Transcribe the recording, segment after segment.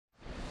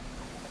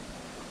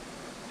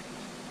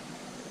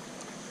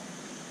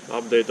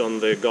Update on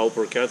the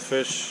gulper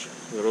catfish.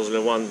 There was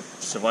only one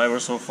survivor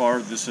so far.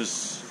 This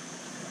is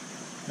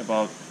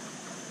about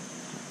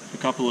a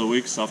couple of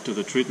weeks after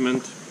the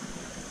treatment.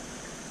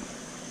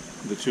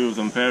 The two of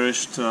them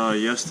perished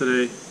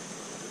yesterday.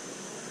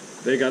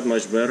 They got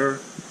much better,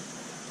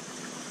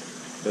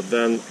 but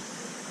then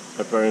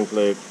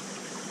apparently,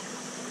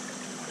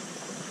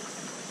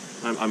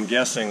 I'm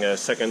guessing a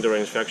secondary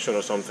infection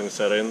or something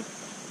set in,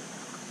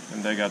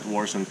 and they got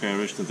worse and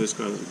perished. And this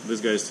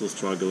guy is still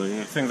struggling.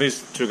 I think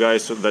these two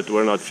guys that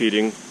were not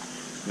feeding,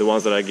 the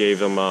ones that I gave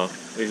them,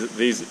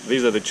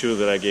 these are the two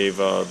that I gave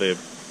the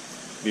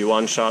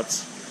B1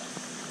 shots.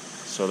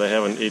 So they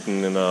haven't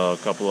eaten in a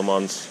couple of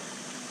months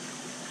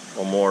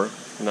or more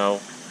now.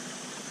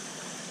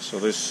 So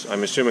this,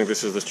 I'm assuming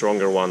this is the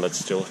stronger one that's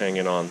still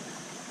hanging on.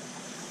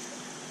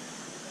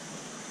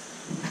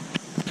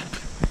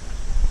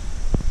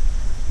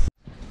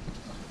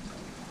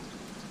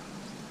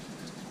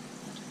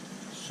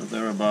 So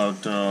they're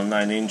about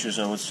 9 inches,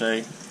 I would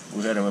say.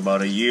 We had them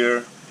about a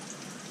year.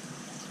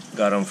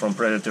 Got them from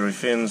predatory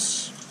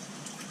fins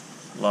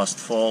last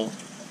fall,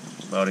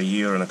 about a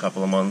year and a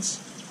couple of months.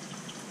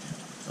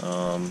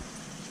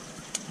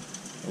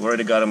 We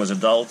already got them as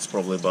adults,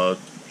 probably about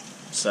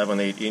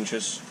 7-8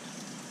 inches,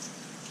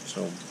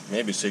 so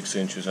maybe 6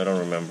 inches, I don't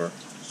remember.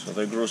 So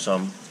they grew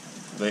some.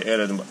 They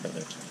added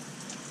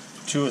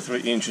 2 or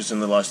 3 inches in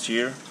the last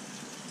year.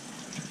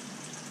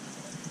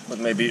 But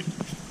maybe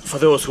for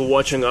those who are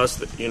watching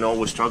us, you know,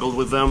 we struggled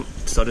with them,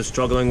 started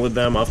struggling with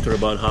them after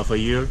about half a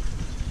year.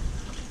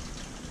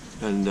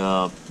 And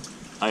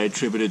I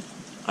attribute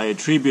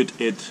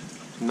it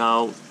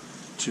now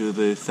to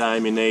the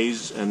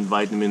thiaminase and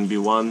vitamin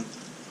B1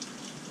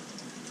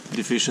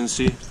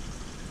 deficiency.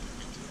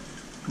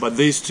 But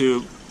these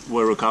two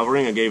were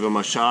recovering. I gave them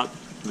a shot.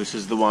 This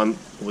is the one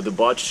with the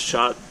botched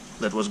shot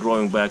that was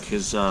growing back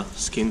his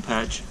skin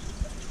patch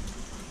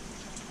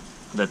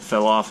that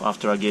fell off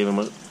after I gave him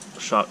a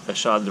shot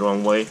the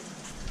wrong way,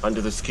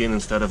 under the skin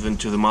instead of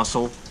into the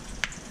muscle.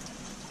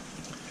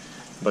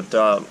 But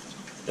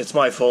it's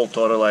my fault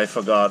totally. I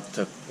forgot.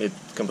 It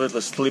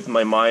completely slipped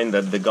my mind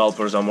that the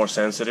gulpers are more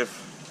sensitive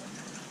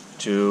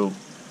to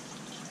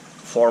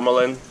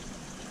formalin,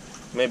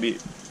 maybe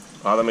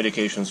other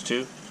medications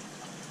too.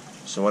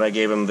 So when I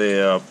gave him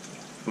the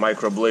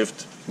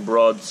microblift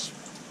broad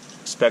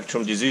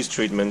spectrum disease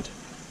treatment,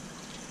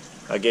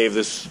 I gave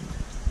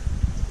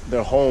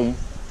their home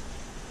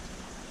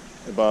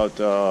about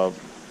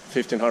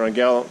 1,500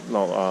 gallon,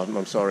 no,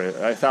 I'm sorry,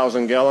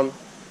 1,000 gallon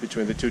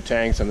between the two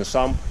tanks and the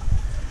sump.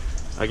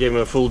 I gave him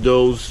a full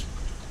dose.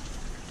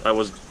 I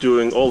was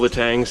doing all the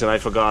tanks and I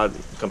forgot,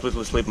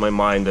 completely slipped my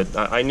mind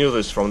that I knew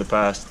this from the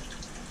past,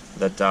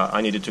 that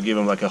I needed to give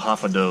him like a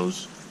half a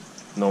dose,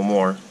 no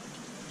more.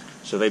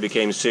 So they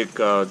became sick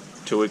 2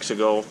 weeks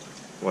ago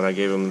when I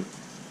gave them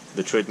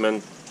the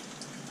treatment,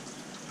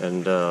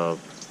 and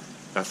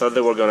I thought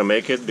they were gonna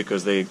make it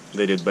because they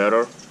did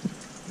better,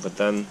 but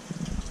then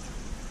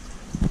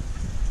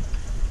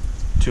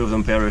 2 of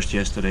them perished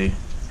yesterday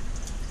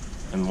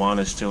and 1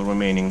 is still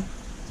remaining.